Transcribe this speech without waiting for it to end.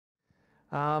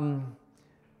Um,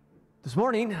 this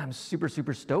morning, I'm super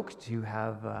stoked to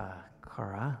have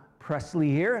Cara Presley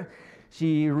here.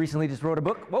 She recently just wrote a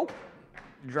book. Whoa,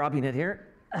 dropping it here.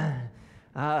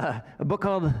 A book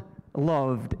called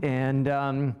Loved.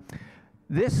 And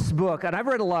this book, and I've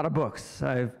read a lot of books.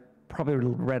 I've probably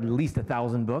read at least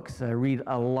 1,000 books. I read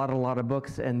a lot of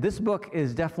books. And this book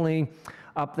is definitely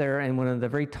up there and one of the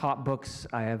very top books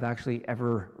I have actually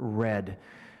ever read.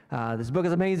 This book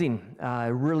is amazing.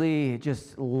 It really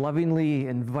just lovingly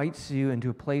invites you into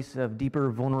a place of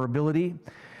deeper vulnerability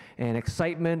and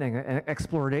excitement and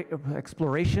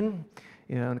exploration,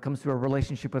 when it comes to a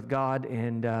relationship with God,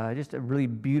 and just a really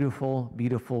beautiful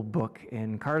book.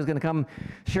 And Cara's going to come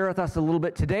share with us a little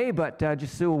bit today, but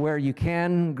just so aware, you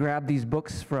can grab these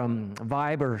books from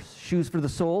Vibe or Shoes for the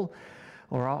Soul,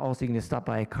 or also you can just stop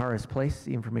by Cara's place.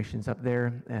 The information's up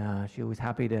there. She's always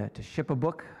happy to ship a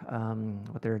book.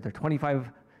 But they're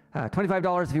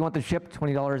 $25 if you want them shipped,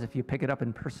 $20 if you pick it up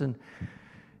in person.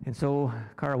 And so,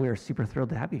 Cara, we are super thrilled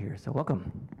to have you here. So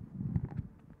welcome.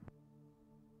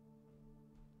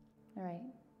 All right.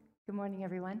 Good morning,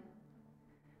 everyone.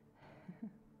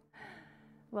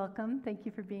 Welcome. Thank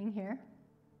you for being here.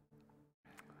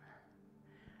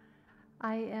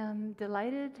 I am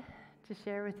delighted to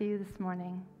share with you this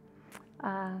morning.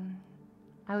 I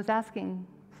was asking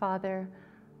Father,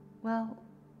 well,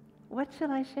 what should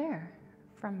I share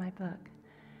from my book?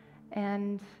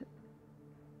 And,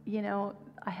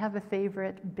 I have a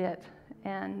favorite bit,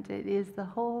 and it is the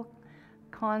whole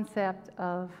concept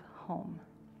of home.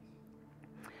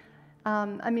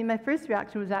 My first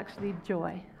reaction was actually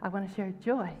joy. I want to share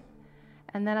joy.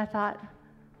 And then I thought,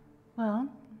 well,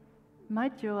 my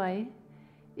joy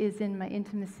is in my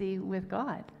intimacy with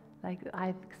God. Like,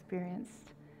 I've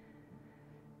experienced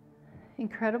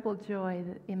incredible joy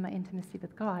in my intimacy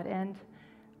with God. And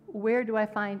where do I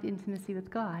find intimacy with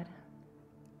God?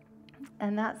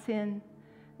 And that's in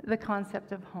the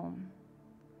concept of home.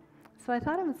 So I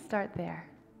thought I would start there.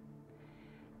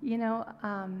 In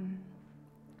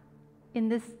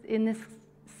this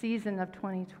season of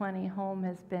 2020, home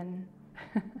has been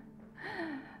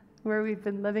where we've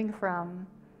been living from,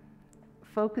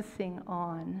 focusing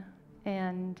on,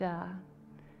 and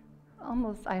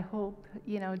almost, I hope,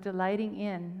 delighting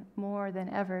in more than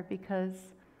ever,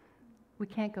 because we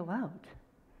can't go out.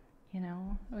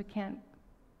 We can't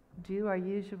do our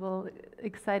usual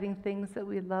exciting things that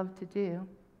we love to do.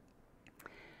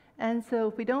 And so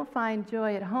if we don't find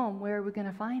joy at home, where are we going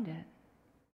to find it?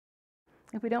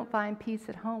 If we don't find peace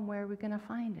at home, where are we going to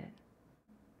find it?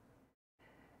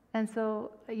 And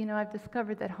so, I've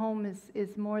discovered that home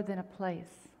is more than a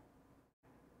place.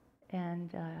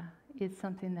 And it's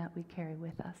something that we carry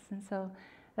with us. And so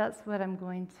that's what I'm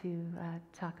going to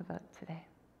talk about today.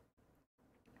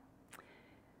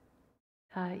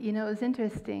 It was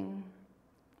interesting.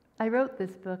 I wrote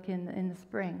this book in the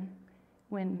spring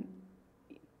when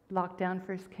lockdown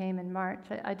first came in March.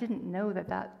 I didn't know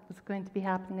that was going to be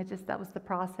happening. That was the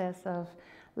process of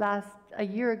a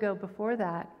year ago before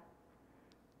that,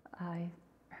 I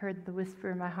heard the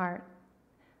whisper in my heart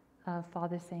of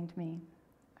Father saying to me,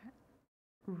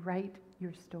 write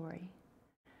your story.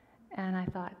 And I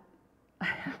thought,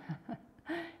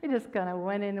 it just kind of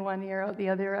went in one ear out the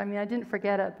other. I didn't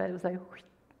forget it, but it was like, whoosh.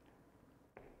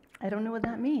 I don't know what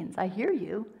that means. I hear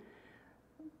you.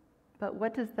 But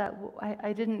what does that,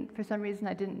 I didn't, for some reason,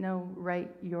 I didn't know write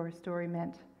your story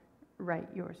meant write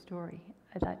your story.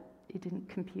 I thought it didn't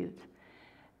compute.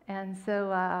 And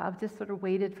so I've just sort of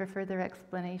waited for further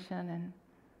explanation, and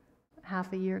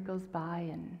half a year goes by,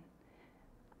 and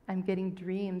I'm getting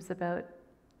dreams about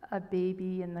a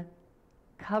baby in the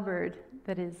cupboard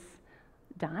that is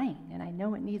dying, and I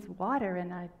know it needs water,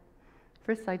 and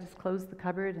first I just close the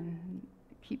cupboard and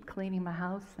keep cleaning my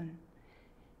house, and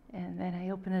then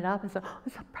I open it up and so,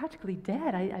 it's practically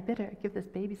dead. I better give this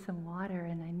baby some water.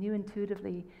 And I knew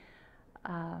intuitively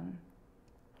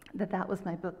that was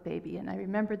my book baby. And I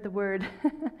remembered the word,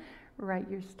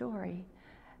 write your story.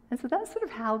 And so that's sort of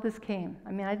how this came.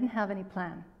 I didn't have any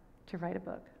plan to write a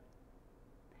book.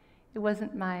 It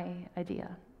wasn't my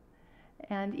idea.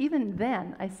 And even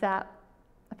then, I sat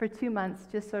for 2 months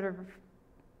just sort of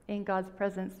in God's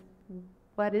presence.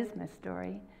 What is my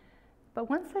story? But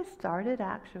once I started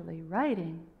actually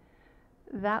writing,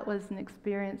 that was an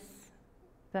experience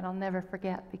that I'll never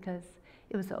forget, because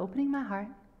it was opening my heart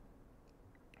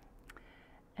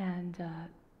and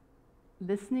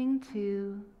listening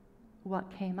to what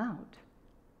came out.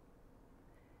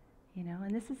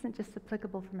 And this isn't just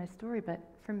applicable for my story, but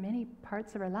for many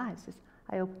parts of our lives. Just,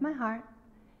 I opened my heart.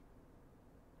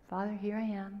 Father, here I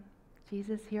am.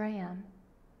 Jesus, here I am.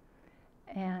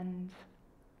 And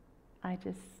I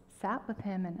just sat with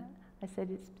him and I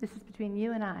said, this is between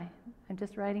you and I. I'm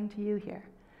just writing to you here.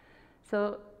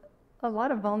 So a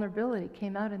lot of vulnerability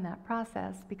came out in that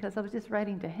process because I was just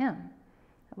writing to him.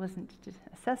 I wasn't just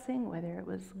assessing whether it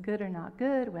was good or not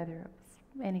good, whether it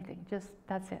was anything, just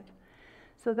that's it.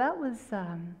 So that was,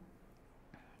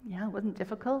 it wasn't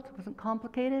difficult, it wasn't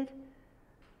complicated,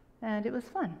 and it was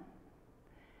fun.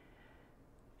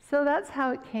 So that's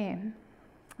how it came.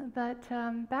 But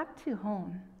back to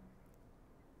home.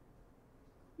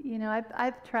 You know,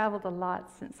 I've traveled a lot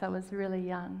since I was really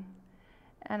young,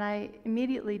 and I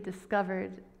immediately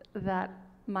discovered that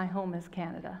my home is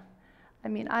Canada. I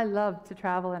mean, I love to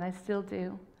travel, and I still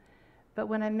do. But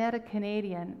when I met a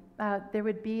Canadian, there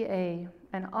would be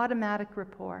an automatic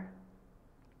rapport.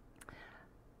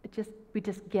 We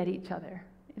just get each other.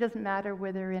 It doesn't matter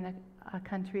whether they're in a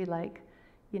country like,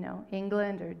 you know,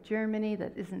 England or Germany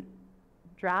that isn't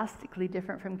drastically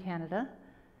different from Canada,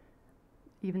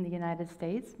 even the United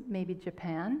States, maybe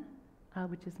Japan,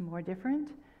 which is more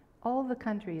different. All the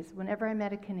countries, whenever I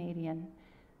met a Canadian,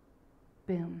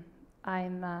 boom,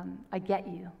 I get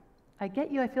you. I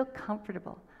get you, I feel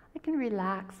comfortable. I can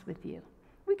relax with you.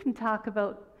 We can talk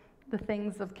about the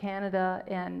things of Canada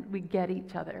and we get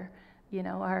each other. You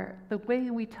know, the way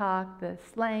we talk, the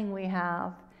slang we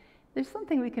have, there's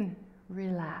something we can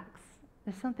relax.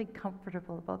 There's something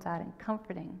comfortable about that and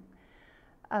comforting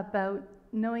about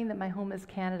knowing that my home is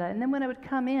Canada. And then when I would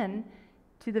come in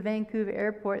to the Vancouver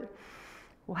airport,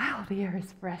 wow, the air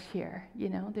is fresh here. You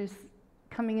know, there's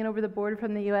coming in over the border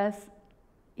from the US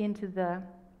into the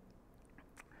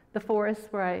forest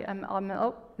where I'm,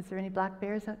 oh, is there any black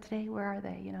bears out today? Where are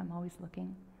they? You know, I'm always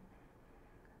looking.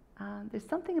 There's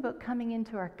something about coming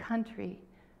into our country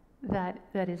that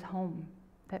is home,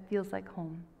 that feels like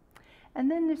home. And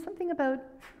then there's something about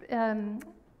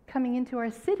coming into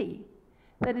our city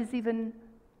that is even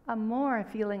a more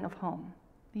feeling of home.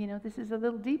 You know, this is a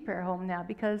little deeper home now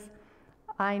because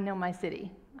I know my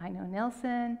city. I know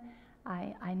Nelson.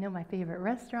 I know my favorite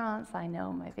restaurants. I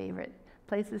know my favorite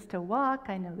places to walk.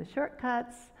 I know the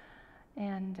shortcuts.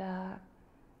 And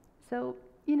so,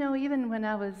 you know, even when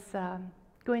I was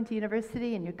going to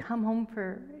university and you come home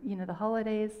for, you know, the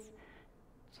holidays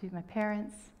to my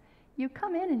parents, you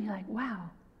come in and you're like, wow,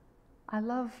 I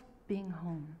love being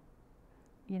home,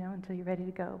 you know, until you're ready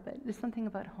to go. But there's something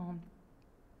about home.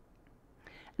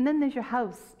 And then there's your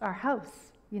house, our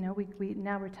house. You know, we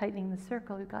now we're tightening the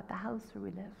circle. We've got the house where we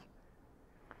live.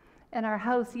 And our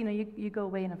house, you know, you go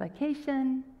away on a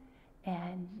vacation,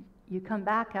 and you come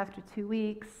back after 2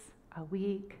 weeks, a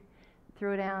week,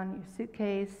 throw down your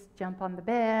suitcase, jump on the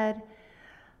bed.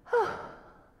 Oh,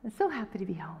 I'm so happy to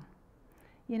be home.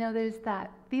 You know, there's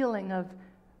that feeling of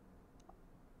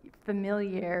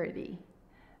familiarity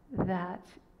that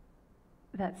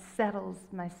settles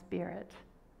my spirit.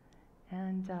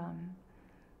 And,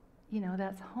 you know,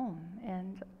 that's home.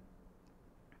 And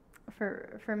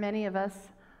for many of us,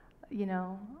 you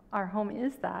know, our home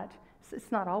is that.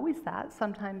 It's not always that.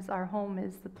 Sometimes our home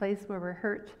is the place where we're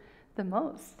hurt the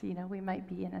most. You know, we might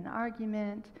be in an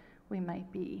argument. We might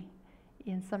be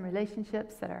in some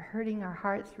relationships that are hurting our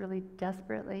hearts really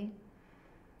desperately.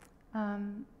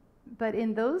 But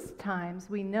in those times,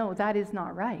 we know that is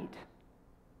not right.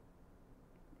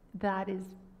 That is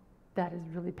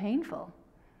really painful.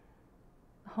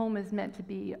 Home is meant to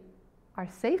be our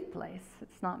safe place.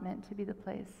 It's not meant to be the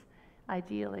place,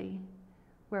 ideally,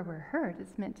 where we're hurt.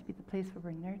 It's meant to be the place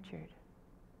where we're nurtured.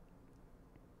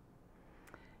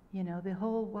 You know, the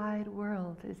whole wide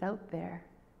world is out there.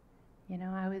 You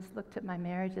know, I always looked at my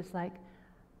marriage as like,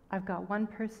 I've got one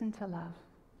person to love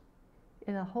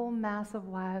in a whole massive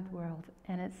wide world.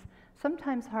 And it's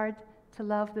sometimes hard to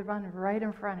love the one right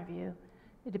in front of you,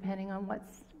 depending on what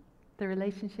the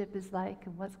relationship is like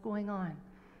and what's going on.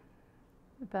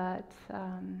 But,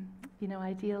 you know,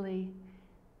 ideally,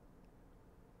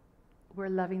 we're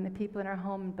loving the people in our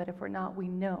home, but if we're not, we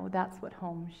know that's what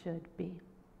home should be.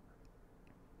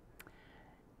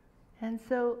 And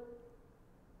so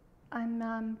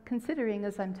I'm considering,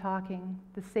 as I'm talking,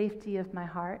 the safety of my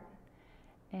heart.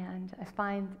 And I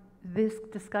find this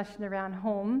discussion around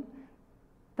home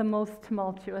the most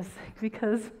tumultuous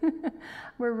because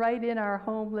we're right in our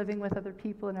home living with other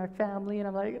people in our family. And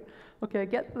I'm like, okay, I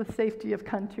get the safety of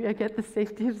country. I get the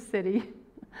safety of city.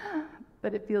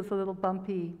 But it feels a little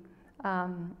bumpy.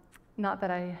 Not that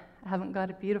I haven't got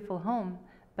a beautiful home,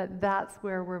 but that's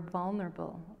where we're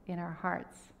vulnerable in our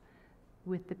hearts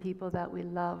with the people that we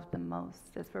love the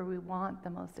most. That's where we want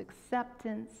the most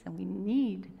acceptance, and we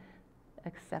need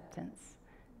acceptance.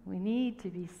 We need to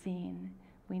be seen.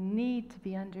 We need to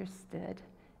be understood,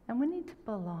 and we need to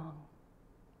belong.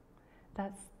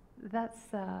 that's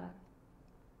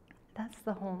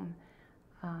the home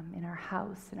in our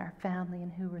house, in our family,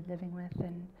 and who we're living with,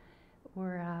 and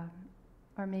or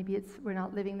maybe we're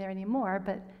not living there anymore,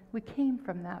 but we came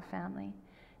from that family.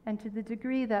 And to the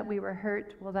degree that we were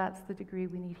hurt, well, that's the degree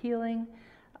we need healing.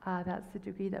 That's the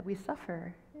degree that we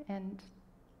suffer and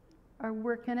are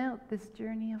working out this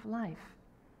journey of life.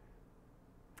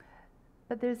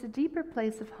 But there's a deeper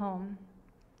place of home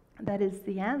that is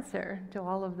the answer to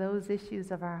all of those issues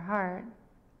of our heart,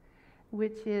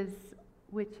 which is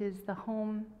the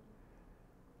home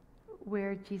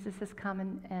where Jesus has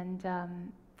come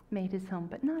and made his home,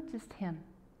 but not just him.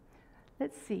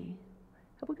 Let's see.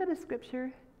 Have we got a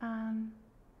scripture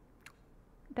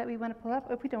that we want to pull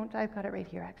up? If we don't, I've got it right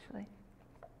here, actually.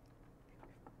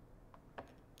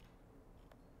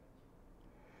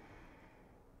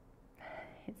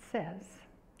 It says,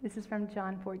 this is from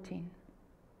John 14,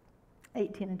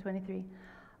 18 and 23.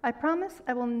 I promise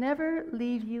I will never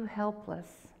leave you helpless.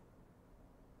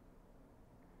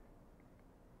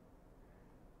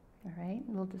 All right,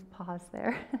 we'll just pause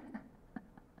there.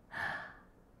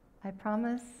 I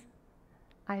promise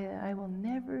I will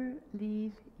never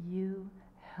leave you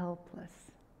helpless.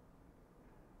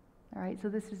 All right, so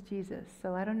this is Jesus.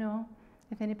 So I don't know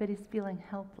if anybody's feeling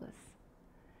helpless.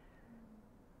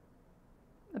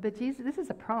 But Jesus, this is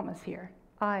a promise here.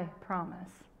 I promise.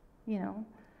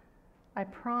 I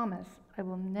promise I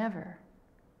will never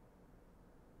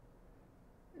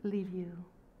leave you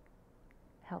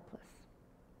helpless.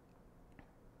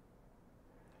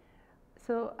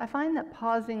 So I find that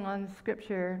pausing on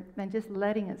Scripture and just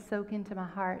letting it soak into my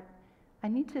heart, I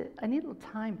need a little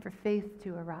time for faith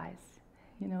to arise.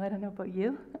 I don't know about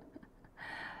you.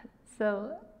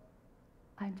 So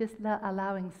I'm just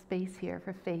allowing space here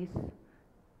for faith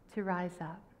to rise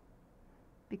up,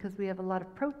 because we have a lot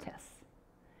of protests.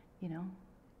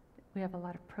 We have a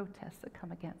lot of protests that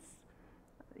come against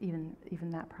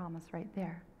even that promise right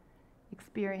there.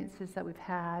 Experiences that we've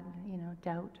had,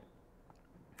 doubt,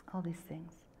 all these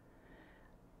things.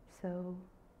 So,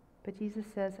 but Jesus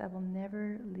says, I will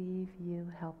never leave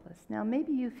you helpless. Now,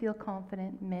 maybe you feel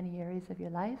confident in many areas of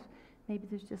your life. Maybe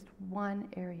there's just one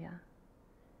area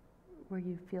where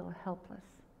you feel helpless.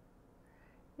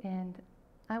 And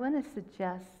I want to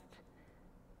suggest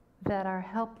that our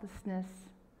helplessness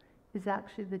is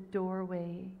actually the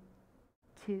doorway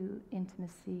to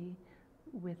intimacy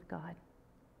with God.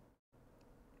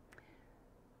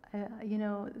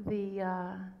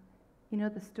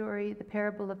 The story, the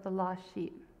parable of the lost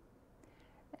sheep.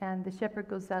 And the shepherd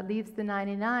goes out, leaves the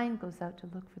 99, goes out to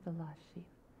look for the lost sheep.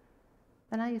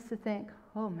 And I used to think,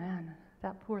 oh man,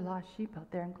 that poor lost sheep out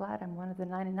there, I'm glad I'm one of the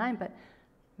 99, but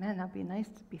man, that'd be nice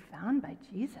to be found by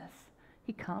Jesus.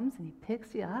 He comes and he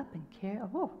picks you up and cares.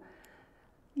 Oh,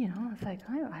 it's like,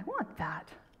 I want that.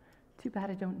 Too bad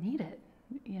I don't need it,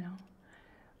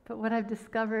 But what I've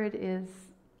discovered is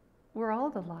we're all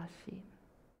the lost sheep.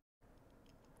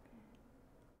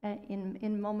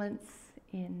 In moments,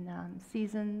 in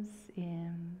seasons,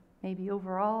 in maybe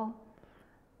overall,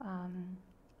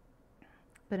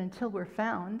 but until we're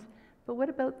found. But what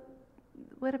about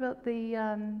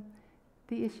the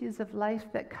issues of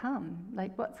life that come?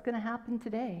 Like, what's going to happen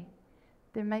today?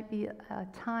 There might be a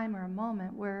time or a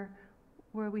moment where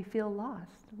we feel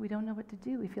lost. We don't know what to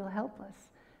do. We feel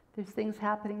helpless. There's things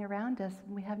happening around us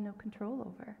and we have no control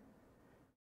over.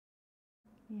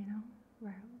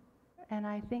 And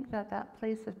I think that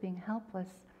place of being helpless,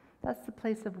 that's the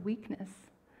place of weakness.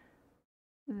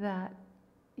 That,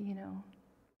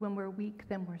 when we're weak,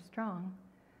 then we're strong.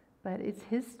 But it's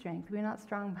his strength. We're not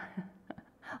strong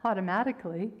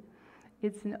automatically.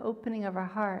 It's an opening of our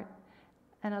heart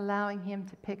and allowing him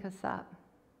to pick us up.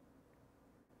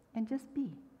 And just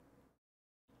be.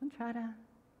 Don't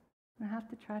have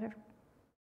to try to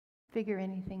figure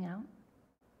anything out.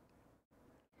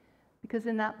 Because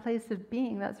in that place of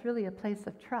being, that's really a place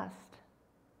of trust.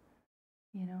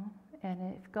 And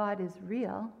if God is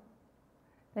real,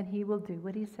 then he will do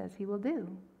what he says he will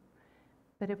do.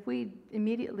 But if we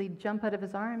immediately jump out of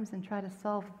his arms and try to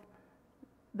solve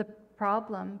the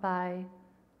problem by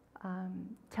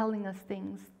telling us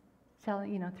things,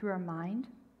 through our mind,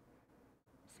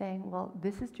 saying, well,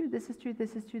 this is true, this is true,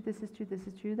 this is true, this is true, this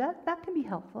is true, that can be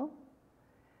helpful.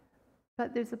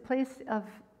 But there's a place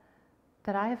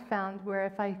that I have found where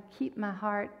if I keep my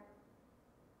heart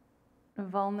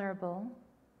vulnerable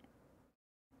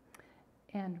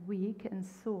and weak and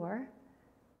sore,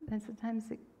 then sometimes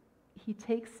he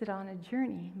takes it on a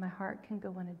journey. My heart can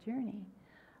go on a journey.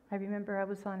 I remember I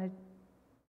was on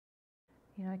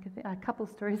a couple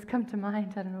stories come to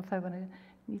mind. I don't know if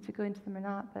need to go into them or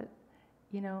not, but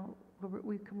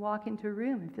we can walk into a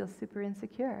room and feel super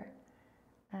insecure.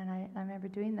 And I remember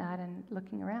doing that and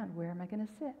looking around, where am I going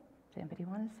to sit? Does anybody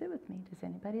want to sit with me? Does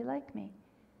anybody like me?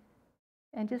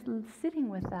 And just sitting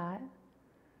with that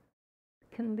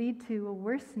can lead to a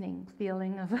worsening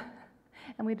feeling of,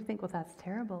 and we'd think, well, that's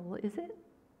terrible. Well, is it?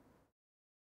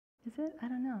 Is it? I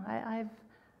don't know.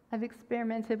 I've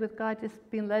experimented with God, just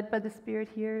being led by the Spirit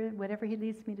here, whatever He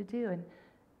leads me to do. And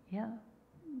yeah,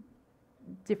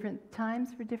 different times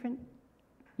for different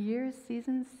years,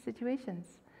 seasons, situations.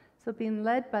 So being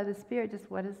led by the Spirit, just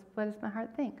what does my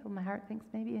heart think? Well, my heart thinks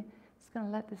maybe it's going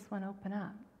to let this one open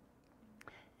up.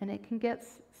 And it can get,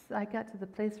 I got to the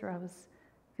place where I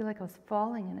feel like I was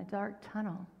falling in a dark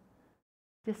tunnel,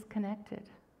 disconnected.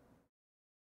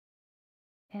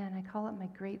 And I call it my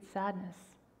great sadness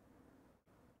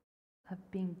of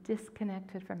being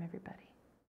disconnected from everybody.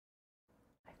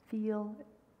 I feel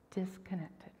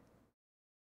disconnected.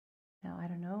 Now, I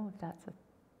don't know if that's a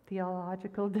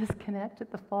theological disconnect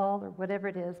at the fall or whatever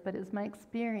it is, but it was my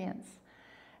experience.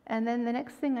 And then the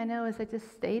next thing I know is I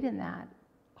just stayed in that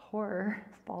horror,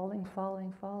 falling.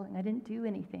 I didn't do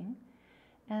anything.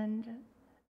 And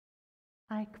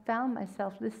I found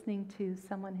myself listening to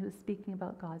someone who was speaking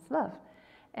about God's love.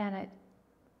 And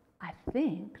I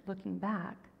think, looking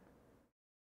back,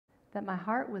 that my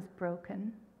heart was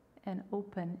broken and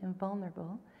open and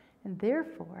vulnerable, and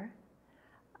therefore,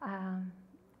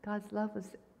 God's love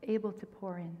was able to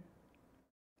pour in.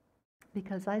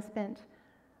 Because I spent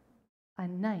a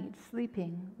night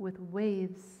sleeping with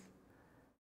waves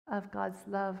of God's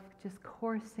love just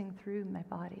coursing through my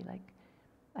body. Like,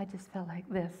 I just felt like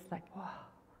this, like, whoa.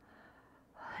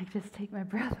 Like, just take my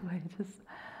breath away. Just,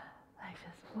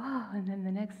 wow. And then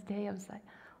the next day I was like,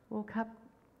 woke up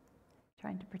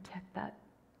trying to protect that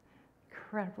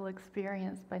incredible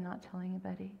experience by not telling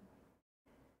anybody.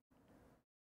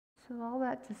 So all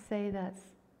that to say that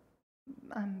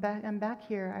I'm back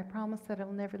here. I promise that I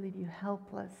will never leave you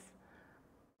helpless.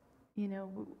 You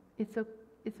know,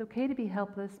 it's okay to be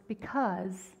helpless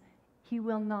because He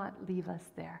will not leave us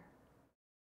there.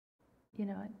 You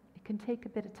know, it can take a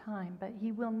bit of time, but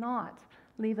He will not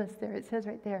leave us there. It says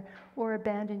right there, or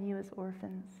abandon you as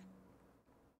orphans.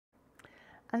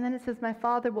 And then it says, my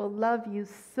Father will love you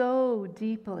so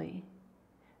deeply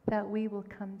that we will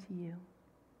come to you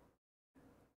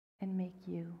and make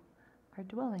you our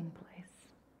dwelling place.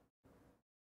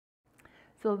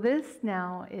 So this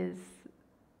now is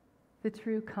the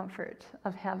true comfort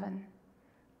of heaven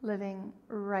living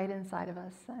right inside of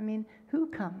us. I mean, who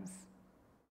comes?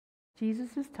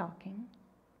 Jesus is talking.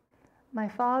 My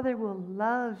Father will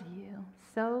love you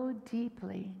so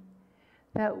deeply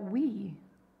that we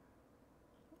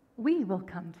will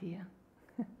come to you.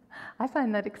 I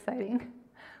find that exciting.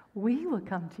 We will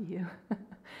come to you.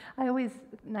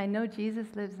 I know Jesus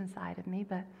lives inside of me,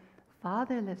 but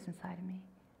Father lives inside of me,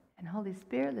 and Holy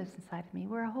Spirit lives inside of me.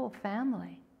 We're a whole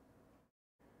family.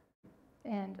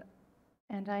 And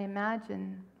I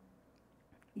imagine,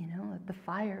 you know, the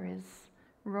fire is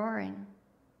roaring,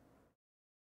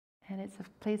 and it's a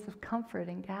place of comfort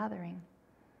and gathering.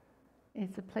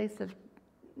 It's a place of,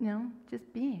 you know,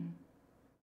 just being.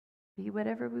 Be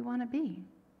whatever we want to be.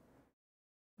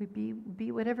 We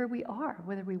be whatever we are,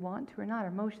 whether we want to or not. Our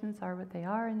emotions are what they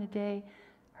are in a day.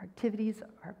 Our activities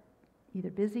are either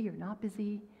busy or not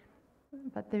busy.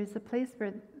 But there's a place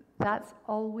where that's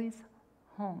always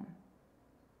home.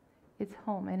 It's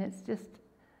home, and it's just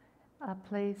a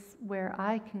place where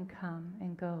I can come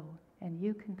and go, and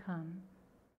you can come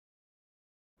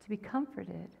to be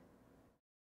comforted.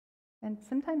 And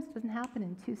sometimes it doesn't happen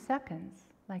in 2 seconds,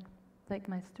 like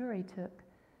my story took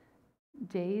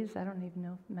days. I don't even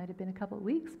know, it might have been a couple of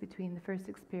weeks between the first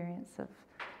experience of,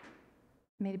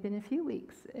 may have been a few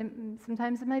weeks. And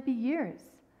sometimes it might be years,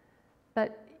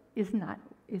 but it's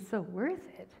so worth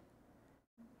it.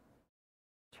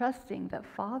 Trusting that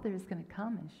Father is going to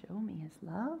come and show me His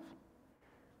love,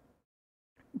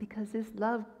 because His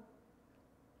love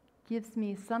gives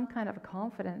me some kind of a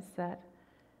confidence that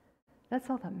that's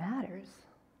all that matters.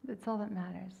 That's all that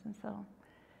matters. And so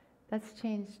that's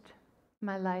changed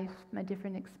my life. My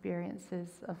different experiences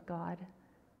of God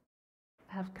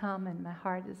have come, and my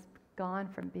heart has gone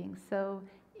from being so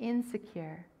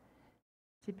insecure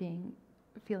to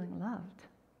feeling loved.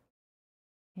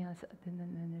 You know, and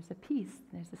then there's a peace,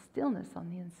 there's a stillness on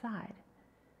the inside.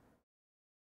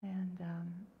 And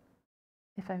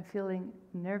if I'm feeling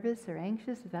nervous or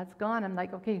anxious, if that's gone, I'm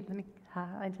like, okay,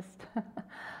 I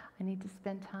need to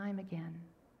spend time again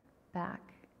back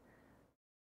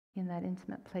in that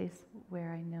intimate place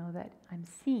where I know that I'm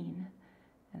seen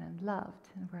and I'm loved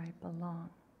and where I belong.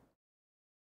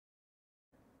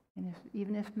 And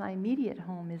even if my immediate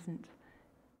home isn't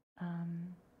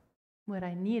what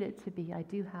I need it to be, I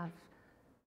do have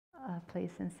a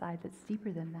place inside that's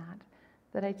deeper than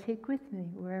that I take with me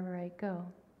wherever I go.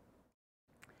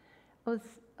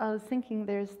 I was thinking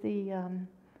there's the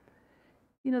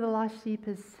lost sheep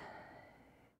is,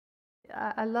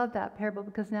 I love that parable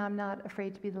because now I'm not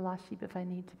afraid to be the lost sheep if I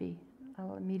need to be.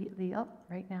 I'll immediately,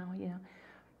 right now,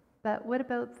 But what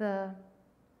about the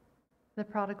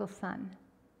prodigal son?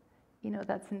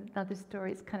 That's another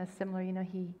story. It's kind of similar.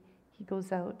 He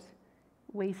goes out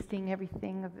wasting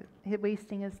everything,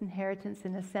 wasting his inheritance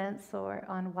in a sense, or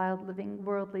on wild living,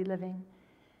 worldly living.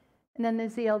 And then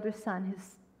there's the elder son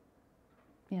who's,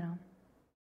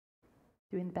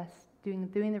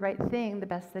 doing the right thing the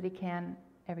best that he can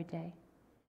every day,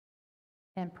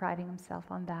 and priding himself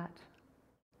on that.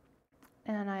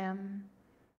 And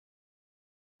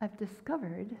I've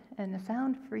discovered and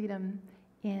found freedom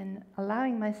in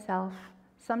allowing myself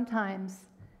sometimes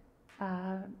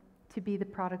to be the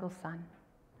prodigal son,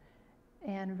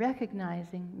 and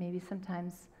recognizing maybe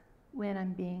sometimes when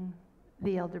I'm being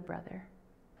the elder brother.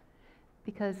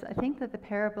 Because I think that the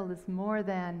parable is more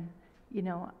than,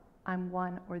 I'm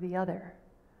one or the other.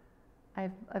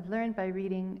 I've learned by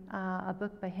reading a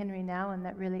book by Henry Nouwen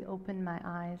that really opened my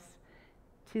eyes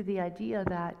to the idea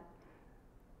that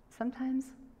sometimes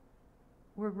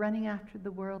we're running after the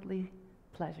worldly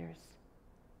pleasures.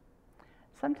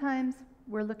 Sometimes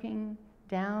we're looking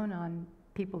down on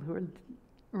people who are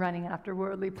running after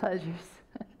worldly pleasures.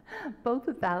 Both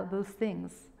of those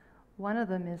things. One of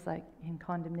them is like in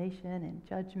condemnation and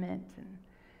judgment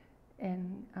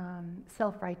and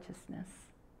self-righteousness.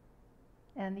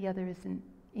 And the other is in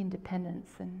independence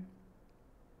and,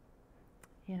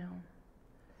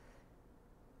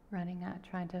 running at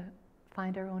trying to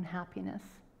find our own happiness.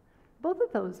 Both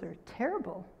of those are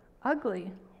terrible,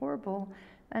 ugly, horrible.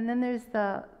 And then there's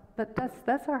but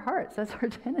that's our hearts, that's our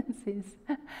tendencies.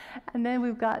 And then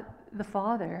we've got the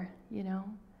Father,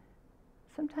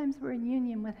 Sometimes we're in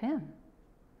union with Him.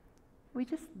 We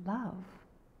just love.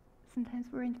 Sometimes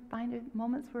find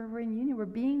moments where we're in union. We're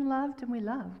being loved and we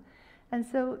love. And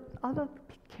so all the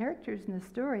characters in the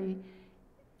story,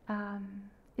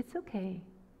 it's okay.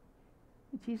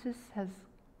 Jesus has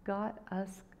got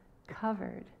us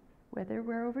covered. Whether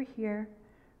we're over here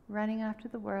running after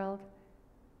the world,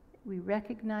 we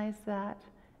recognize that.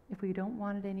 If we don't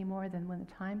want it anymore, then when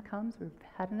the time comes, we've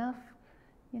had enough,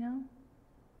 we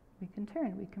can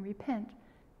turn, we can repent,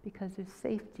 because there's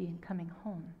safety in coming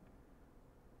home.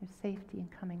 There's safety in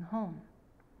coming home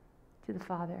to the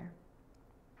Father.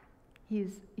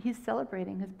 He's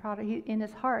celebrating his product. In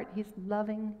his heart, he's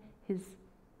loving his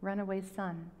runaway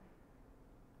son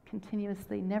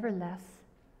continuously, never less.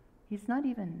 He's not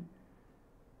even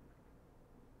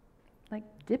like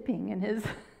dipping in his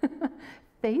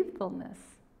faithfulness.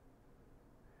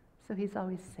 So he's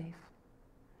always safe,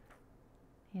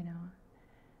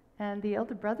 And the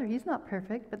elder brother, he's not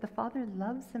perfect, but the Father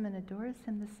loves him and adores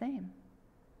him the same.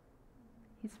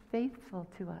 He's faithful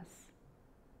to us.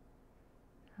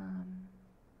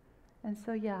 And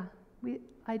so,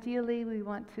 ideally we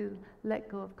want to let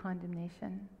go of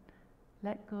condemnation,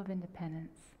 let go of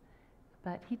independence.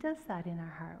 But he does that in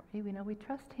our heart. We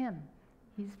trust him.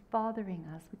 He's fathering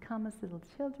us. We come as little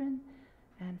children,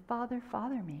 and Father,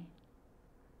 father me.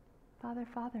 Father,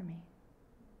 father me.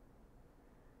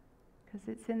 Because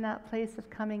it's in that place of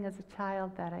coming as a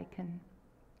child that I can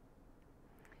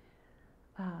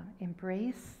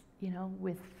embrace,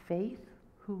 with faith,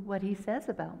 what he says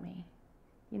about me.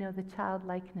 The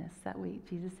childlikeness that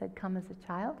Jesus said, come as a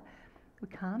child. We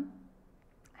come,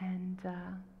 and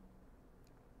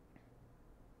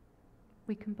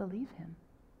we can believe him.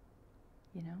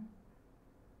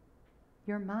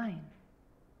 You're mine.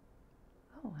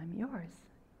 Oh, I'm yours.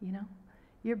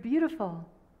 You're beautiful.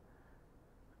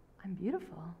 I'm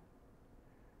beautiful.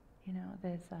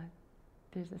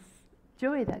 There's a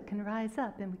joy that can rise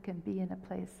up, and we can be in a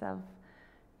place of,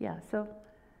 so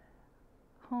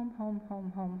home, home,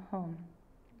 home, home, home.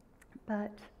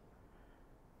 But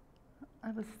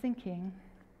I was thinking,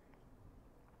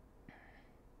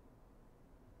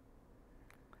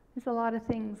 there's a lot of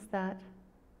things that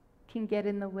can get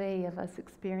in the way of us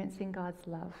experiencing God's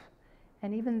love.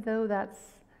 And even though that's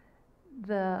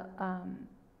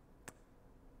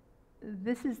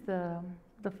this is the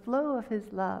flow of his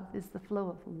love is the flow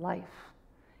of life.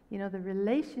 The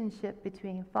relationship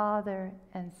between father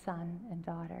and son and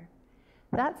daughter.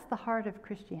 That's the heart of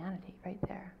Christianity right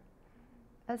there.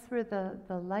 That's where the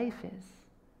life is.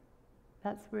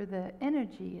 That's where the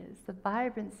energy is, the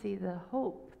vibrancy, the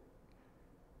hope,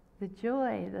 the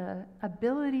joy, the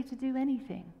ability to do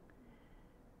anything.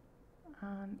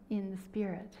 in the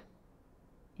spirit,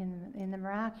 in the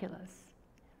miraculous.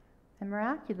 And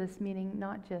miraculous meaning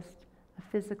not just a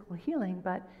physical healing,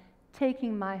 but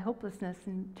taking my hopelessness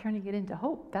and turning it into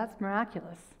hope. That's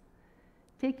miraculous.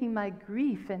 Taking my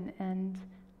grief and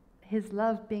his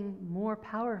love being more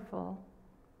powerful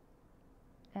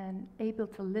and able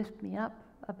to lift me up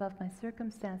above my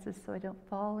circumstances so we don't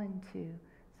fall into,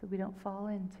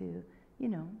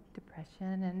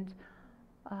 depression and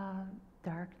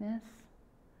darkness.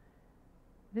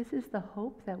 This is the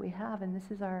hope that we have, and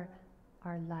this is our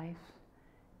life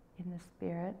in the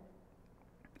Spirit.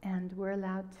 And we're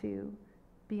allowed to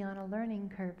be on a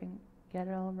learning curve and get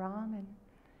it all wrong, and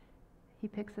he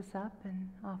picks us up and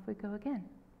off we go again.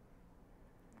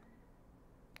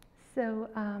 So,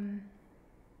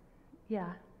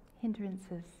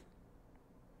 hindrances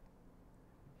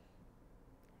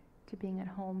to being at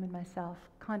home in myself,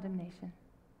 condemnation.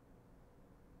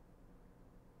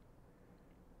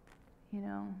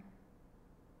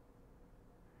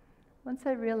 Once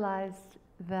I realized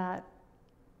that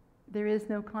there is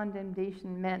no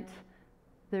condemnation meant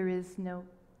there is no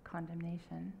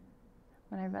condemnation.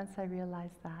 Once I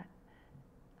realized that,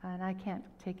 and I can't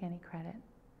take any credit.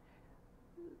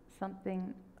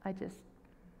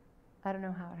 I don't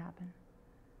know how it happened.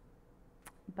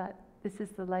 But this is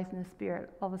the life in the Spirit.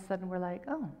 All of a sudden we're like,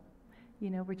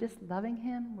 we're just loving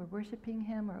him, we're worshiping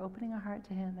him, we're opening our heart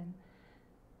to him,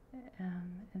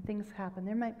 and things happen.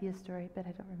 There might be a story, but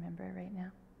I don't remember it right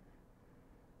now.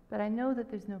 But I know that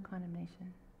there's no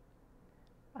condemnation.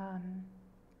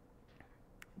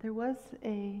 There was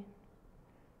a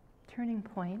turning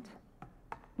point.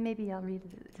 Maybe I'll read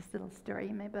this little story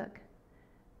in my book.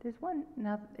 There's one,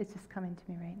 now it's just coming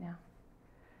to me right now.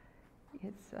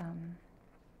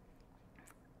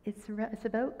 It's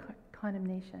about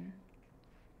condemnation.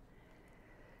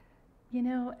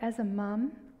 As a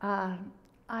mom,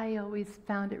 I always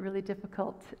found it really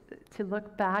difficult to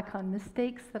look back on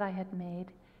mistakes that I had made,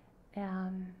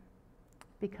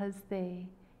 because they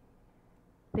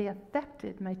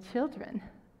affected my children,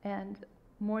 and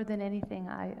more than anything,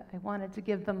 I wanted to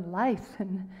give them life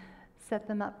and set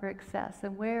them up for success.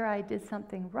 And where I did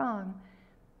something wrong,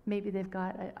 maybe they've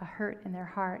got a hurt in their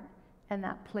heart, and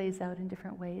that plays out in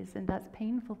different ways, and that's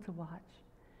painful to watch.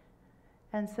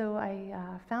 And so I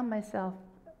found myself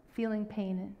feeling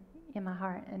pain in my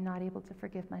heart and not able to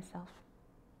forgive myself.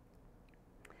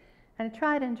 And I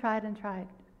tried and tried and tried,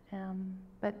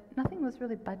 but nothing was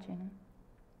really budging.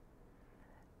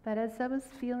 But as I was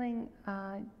feeling,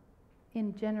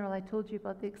 in general, I told you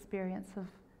about the experience of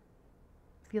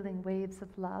feeling waves of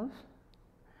love.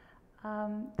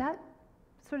 That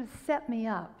sort of set me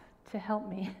up to help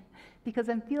me, because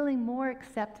I'm feeling more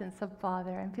acceptance of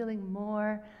Father. I'm feeling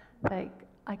more like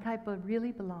I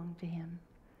really belong to him.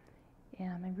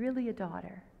 And I'm really a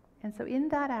daughter. And so in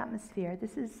that atmosphere,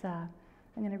 this is, I'm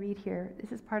going to read here,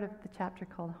 this is part of the chapter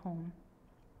called Home.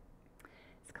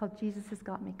 It's called Jesus Has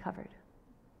Got Me Covered.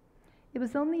 It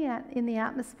was only in the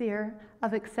atmosphere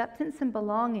of acceptance and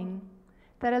belonging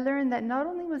that I learned that not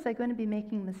only was I going to be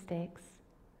making mistakes,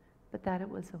 but that it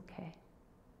was okay.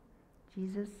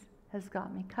 Jesus has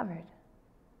got me covered.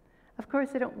 Of course,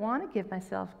 I don't want to give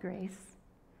myself grace,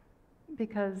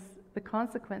 because the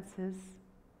consequences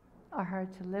are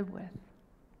hard to live with.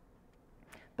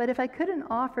 But if I couldn't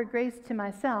offer grace to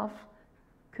myself,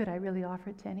 could I really offer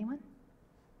it to anyone?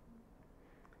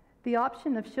 The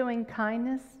option of showing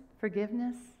kindness,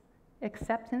 forgiveness,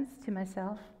 acceptance to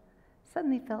myself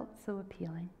suddenly felt so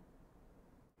appealing.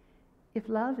 If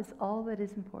love is all that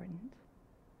is important,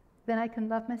 then I can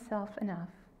love myself enough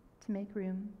to make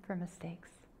room for mistakes.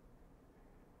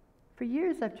 For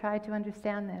years I've tried to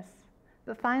understand this,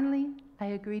 but finally I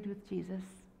agreed with Jesus.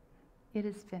 It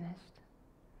is finished.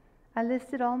 I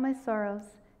listed all my sorrows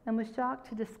and was shocked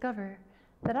to discover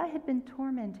that I had been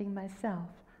tormenting myself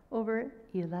over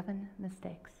 11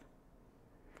 mistakes.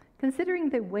 Considering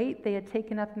the weight they had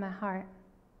taken up in my heart,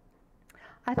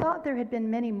 I thought there had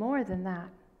been many more than that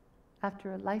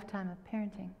after a lifetime of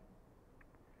parenting.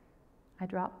 I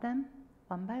dropped them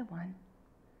one by one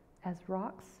as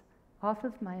rocks off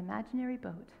of my imaginary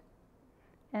boat,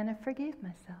 and I forgave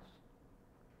myself.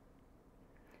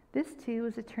 This too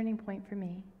was a turning point for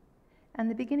me, and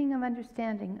the beginning of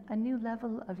understanding a new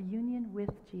level of union with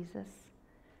Jesus,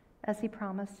 as he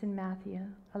promised in Matthew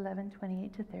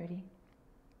 11:28-30.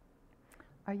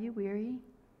 Are you weary,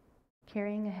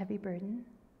 carrying a heavy burden?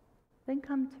 Then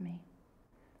come to me.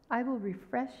 I will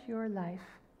refresh your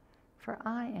life, for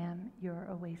I am your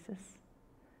oasis.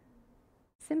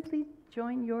 Simply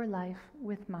join your life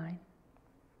with mine.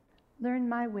 Learn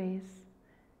my ways,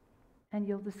 and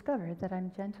you'll discover that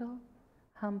I'm gentle,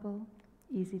 humble,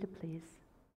 easy to please.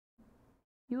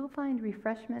 You will find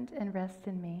refreshment and rest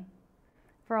in me,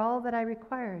 for all that I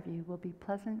require of you will be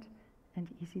pleasant and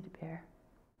easy to bear.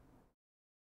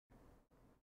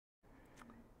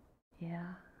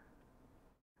 Yeah.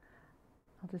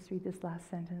 I'll just read this last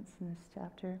sentence in this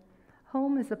chapter.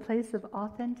 Home is a place of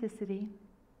authenticity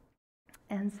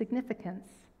and significance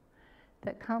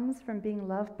that comes from being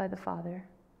loved by the Father.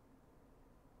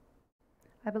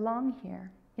 I belong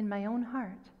here in my own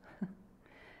heart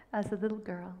as a little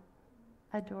girl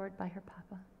adored by her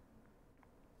papa.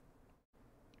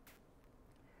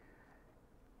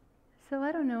 So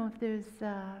I don't know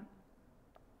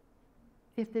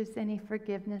if there's any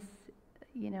forgiveness,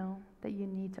 that you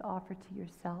need to offer to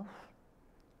yourself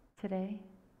today.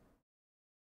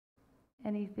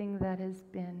 Anything that has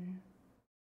been,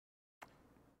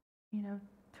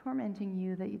 tormenting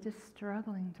you that you're just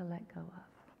struggling to let go of.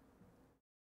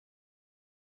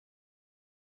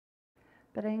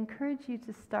 But I encourage you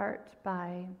to start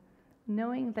by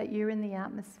knowing that you're in the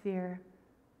atmosphere,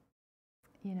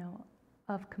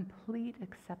 of complete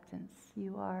acceptance.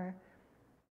 You are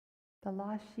the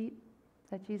lost sheep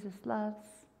that Jesus loves.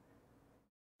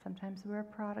 Sometimes we're a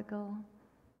prodigal,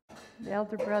 the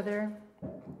elder brother.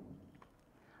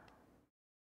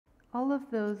 All of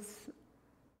those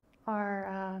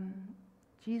are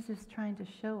Jesus trying to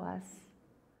show us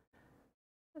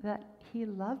that he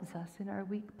loves us in our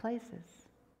weak places.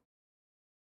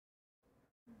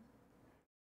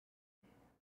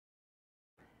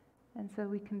 And so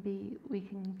we can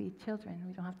be children.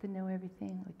 We don't have to know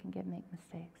everything. We can make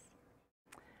mistakes.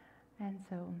 And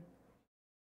so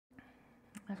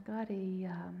I've got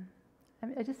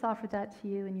I just offer that to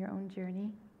you in your own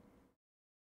journey.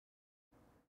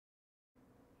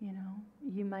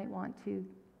 You might want to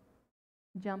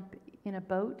jump in a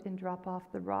boat and drop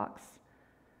off the rocks.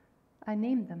 I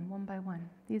named them one by one.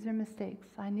 These are mistakes.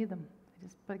 I knew them. I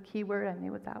just put a keyword. I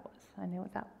knew what that was. I knew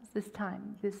what that was. This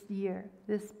time, this year,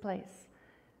 this place.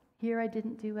 Here I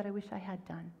didn't do what I wish I had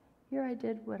done. Here I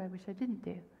did what I wish I didn't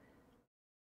do.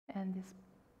 And this,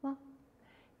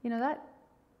 that,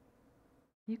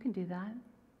 you can do that.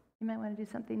 You might want to do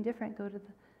something different. Go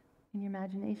in your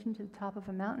imagination to the top of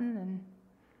a mountain and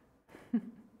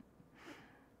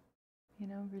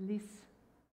release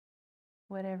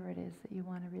whatever it is that you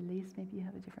want to release. Maybe you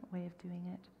have a different way of doing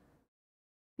it.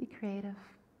 Be creative.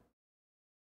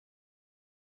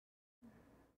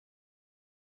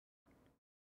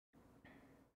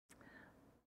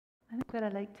 I think what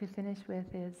I'd like to finish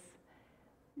with is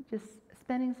just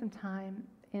spending some time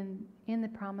in the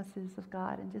promises of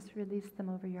God and just release them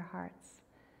over your hearts.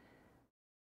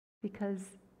 Because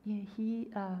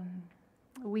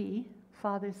we,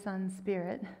 Father, Son,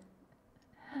 Spirit,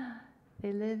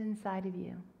 they live inside of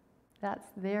you. That's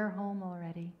their home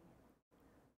already.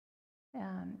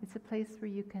 It's a place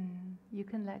where you can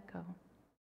let go.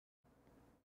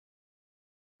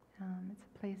 It's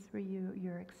a place where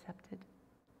you're accepted.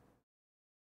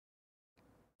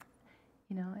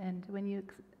 And when you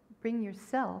bring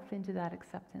yourself into that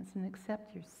acceptance and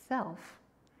accept yourself,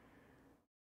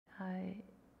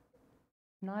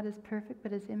 not as perfect,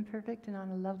 but as imperfect and on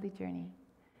a lovely journey,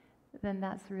 then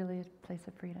that's really a place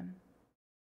of freedom.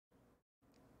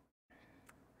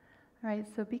 All right,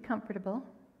 so be comfortable.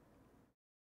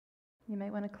 You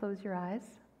might want to close your eyes,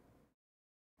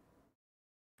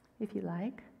 if you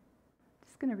like.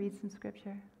 Just going to read some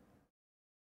scripture.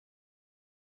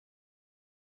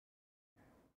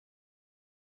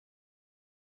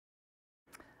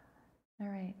 All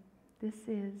right, this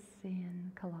is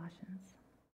in Colossians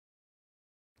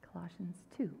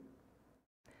 2.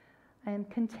 I am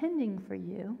contending for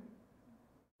you,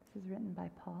 this is written by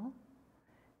Paul,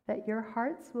 that your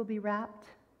hearts will be wrapped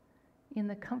in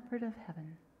the comfort of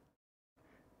heaven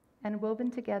and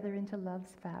woven together into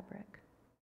love's fabric.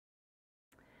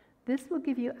 This will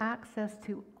give you access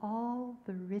to all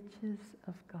the riches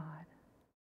of God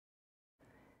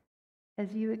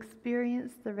as you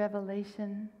experience the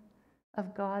revelation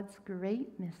of God's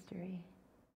great mystery,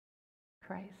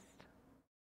 Christ.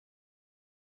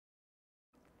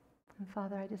 And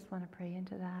Father, I just want to pray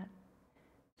into that.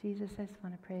 Jesus, I just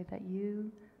want to pray that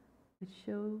you would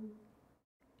show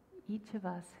each of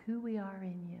us who we are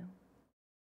in you.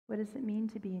 What does it mean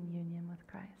to be in union with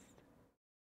Christ?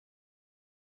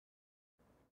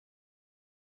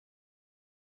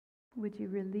 Would you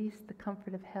release the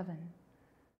comfort of heaven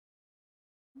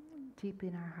deep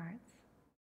in our hearts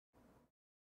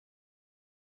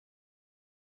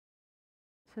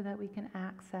so that we can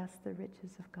access the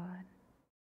riches of God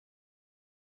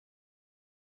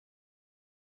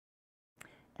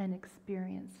and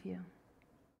experience you.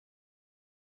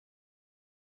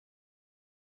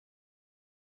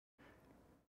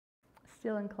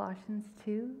 Still in Colossians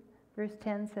 2, verse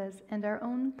 10 says, "And our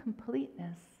own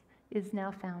completeness is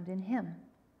now found in him."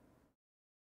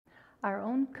 Our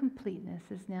own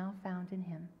completeness is now found in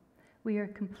him. We are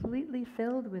completely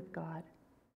filled with God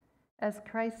as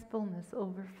Christ's fullness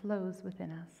overflows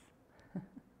within us.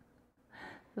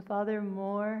 The Father,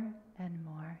 more and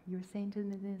more. You were saying to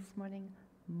me this morning,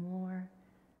 more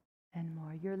and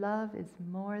more. Your love is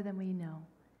more than we know.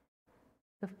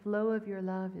 The flow of your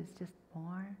love is just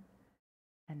more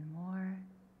and more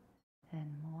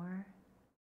and more.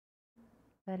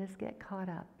 Let us get caught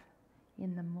up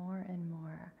in the more and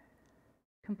more.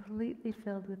 Completely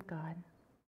filled with God.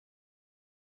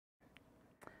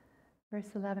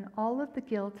 Verse 11, all of the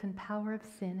guilt and power of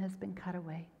sin has been cut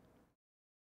away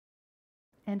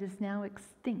and is now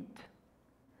extinct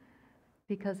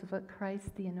because of what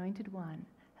Christ, the Anointed One,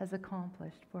 has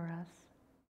accomplished for us.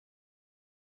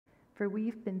 For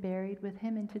we've been buried with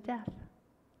him into death.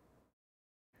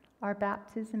 Our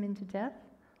baptism into death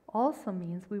also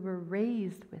means we were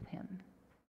raised with him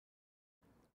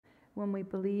when we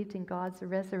believed in God's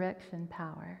resurrection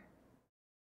power.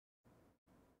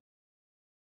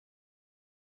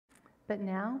 But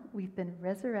now we've been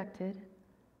resurrected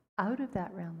out of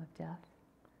that realm of death,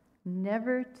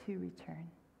 never to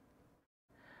return.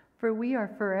 For we are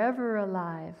forever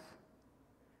alive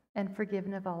and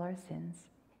forgiven of all our sins.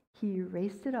 He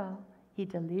erased it all, he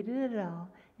deleted it all,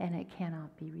 and it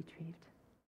cannot be retrieved.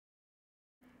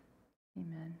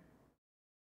 Amen.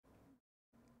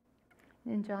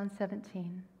 In John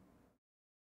 17,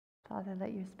 Father,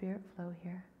 let your Spirit flow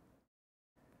here.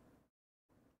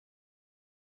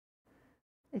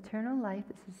 Eternal life,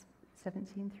 this is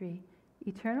 17:3.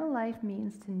 Eternal life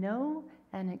means to know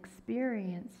and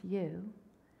experience you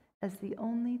as the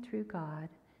only true God,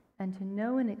 and to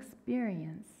know and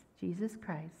experience Jesus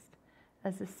Christ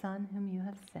as the Son whom you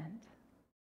have sent.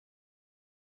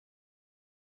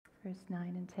 Verse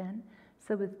 9 and 10.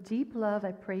 So with deep love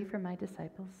I pray for my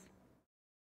disciples.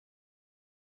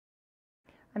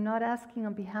 I'm not asking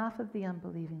on behalf of the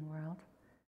unbelieving world,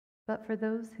 but for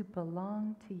those who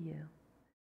belong to you,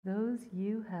 those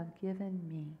you have given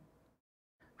me.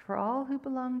 For all who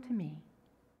belong to me,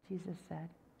 Jesus said,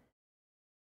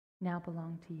 now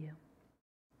belong to you.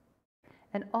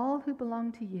 And all who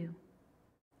belong to you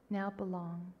now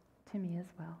belong to me as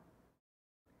well.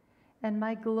 And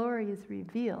my glory is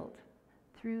revealed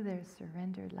through their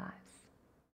surrendered lives.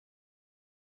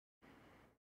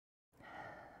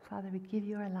 Father, we give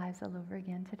you our lives all over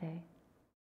again today.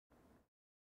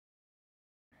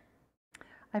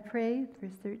 I pray,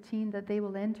 verse 13, that they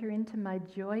will enter into my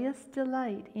joyous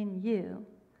delight in you,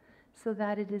 so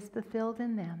that it is fulfilled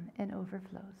in them and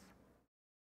overflows.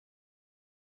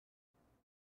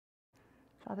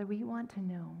 Father, we want to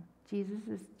know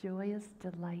Jesus' joyous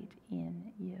delight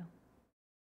in you.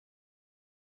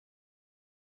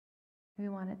 We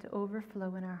want it to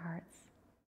overflow in our hearts.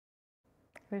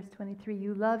 Verse 23,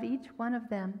 you love each one of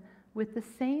them with the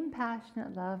same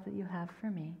passionate love that you have for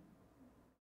me.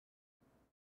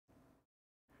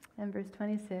 And verse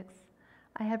 26,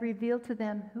 I have revealed to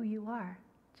them who you are,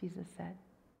 Jesus said.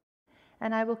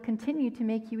 And I will continue to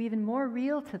make you even more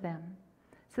real to them,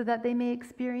 so that they may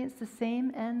experience the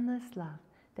same endless love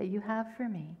that you have for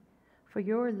me, for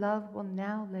your love will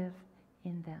now live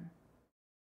in them,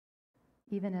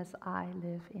 even as I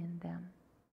live in them.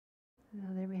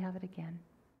 So there we have it again.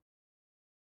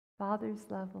 Father's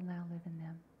love will now live in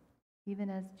them, even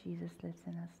as Jesus lives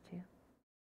in us too.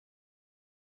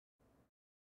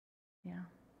 Yeah.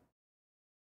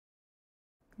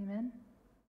 Amen?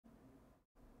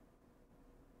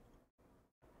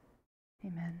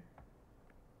 Amen.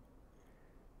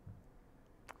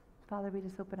 Father, we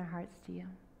just open our hearts to you.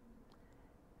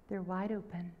 They're wide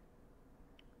open.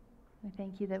 We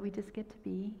thank you that we just get to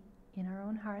be in our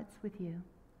own hearts with you,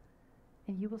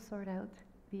 and you will sort out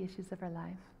the issues of our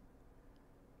life.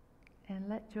 And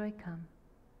let joy come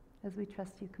as we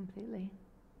trust you completely.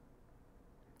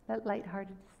 Let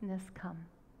lightheartedness come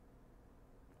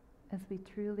as we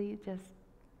truly just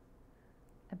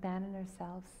abandon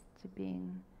ourselves to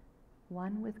being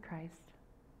one with Christ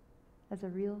as a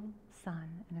real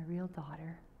son and a real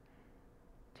daughter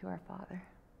to our Father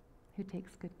who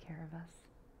takes good care of us.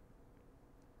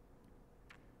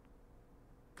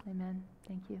 Amen.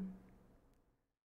 Thank you.